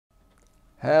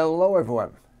Hello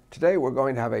everyone. Today we're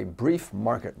going to have a brief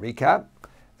market recap,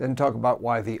 then talk about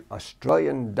why the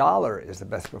Australian dollar is the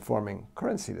best performing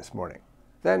currency this morning.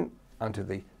 Then onto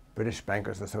the British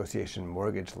Bankers Association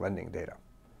mortgage lending data.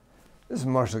 This is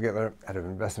Marshall Gittler, Head of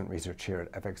Investment Research here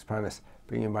at FXPRIMUS,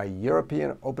 bringing my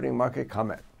European opening market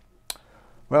comment.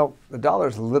 Well, the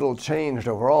dollar's little changed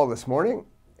overall this morning.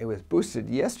 It was boosted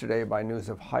yesterday by news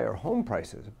of higher home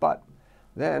prices, but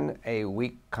then a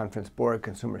weak Conference Board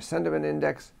Consumer Sentiment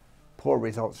Index, poor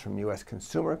results from U.S.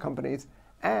 consumer companies,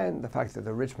 and the fact that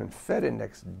the Richmond Fed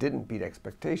Index didn't beat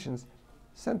expectations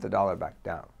sent the dollar back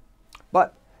down.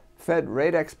 But Fed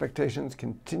rate expectations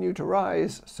continue to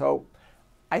rise, so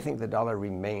I think the dollar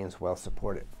remains well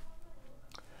supported.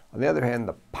 On the other hand,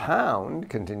 the pound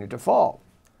continued to fall.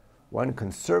 One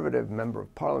Conservative Member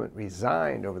of Parliament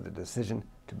resigned over the decision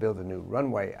to build a new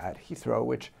runway at Heathrow,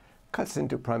 which cuts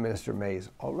into Prime Minister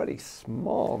May's already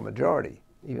small majority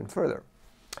even further.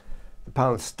 The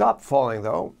pound stopped falling,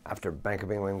 though, after Bank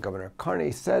of England Governor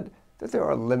Carney said that there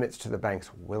are limits to the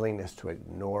bank's willingness to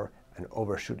ignore an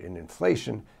overshoot in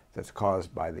inflation that's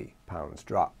caused by the pound's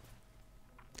drop.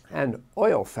 And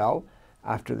oil fell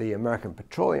after the American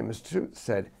Petroleum Institute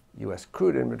said U.S.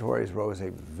 crude inventories rose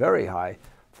a very high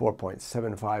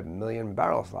 4.75 million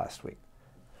barrels last week.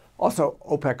 Also,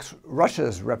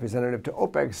 Russia's representative to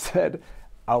OPEC said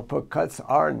output cuts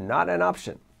are not an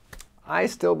option. I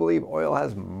still believe oil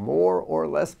has more or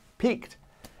less peaked,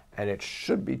 and it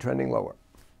should be trending lower.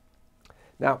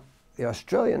 Now, the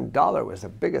Australian dollar was the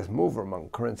biggest mover among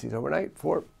currencies overnight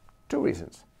for two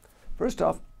reasons. First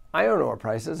off, iron ore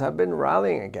prices have been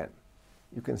rallying again.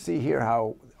 You can see here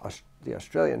how the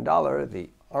Australian dollar, the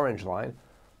orange line,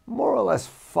 more or less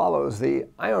follows the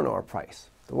iron ore price,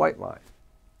 the white line.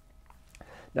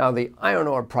 Now, the iron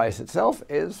ore price itself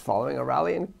is following a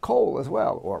rally in coal as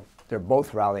well, or they're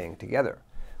both rallying together.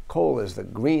 Coal is the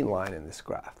green line in this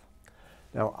graph.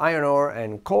 Now, iron ore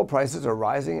and coal prices are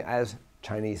rising as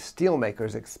Chinese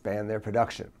steelmakers expand their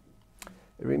production.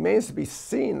 It remains to be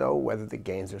seen, though, whether the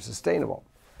gains are sustainable.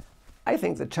 I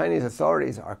think the Chinese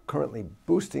authorities are currently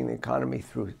boosting the economy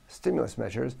through stimulus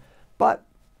measures, but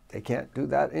they can't do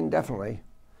that indefinitely.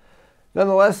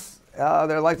 Nonetheless,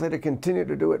 they're likely to continue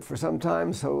to do it for some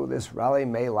time, so this rally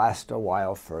may last a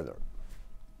while further.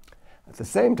 At the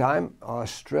same time,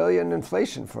 Australian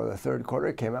inflation for the third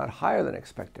quarter came out higher than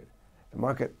expected. The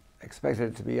market expected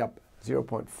it to be up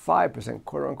 0.5%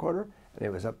 quarter on quarter, and it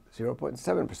was up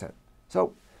 0.7%.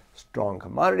 So, strong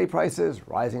commodity prices,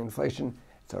 rising inflation,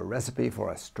 it's a recipe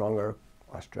for a stronger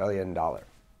Australian dollar.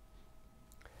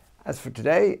 As for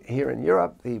today, here in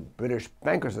Europe, the British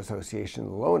Bankers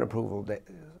Association loan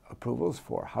approvals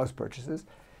for house purchases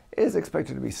is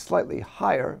expected to be slightly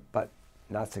higher, but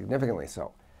not significantly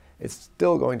so. It's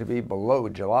still going to be below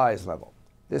July's level.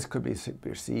 This could be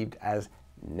perceived as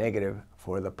negative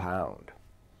for the pound.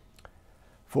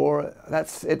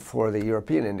 That's it for the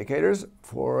European indicators.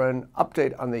 For an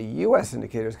update on the U.S.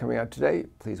 indicators coming out today,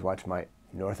 please watch my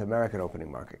North American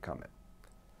opening market comment.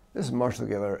 This is Marshall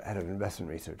Gittler, Head of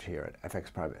Investment Research here at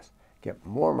FXPRIMUS. Get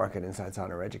more market insights on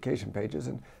our education pages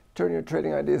and turn your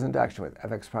trading ideas into action with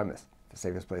FXPRIMUS, the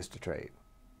safest place to trade.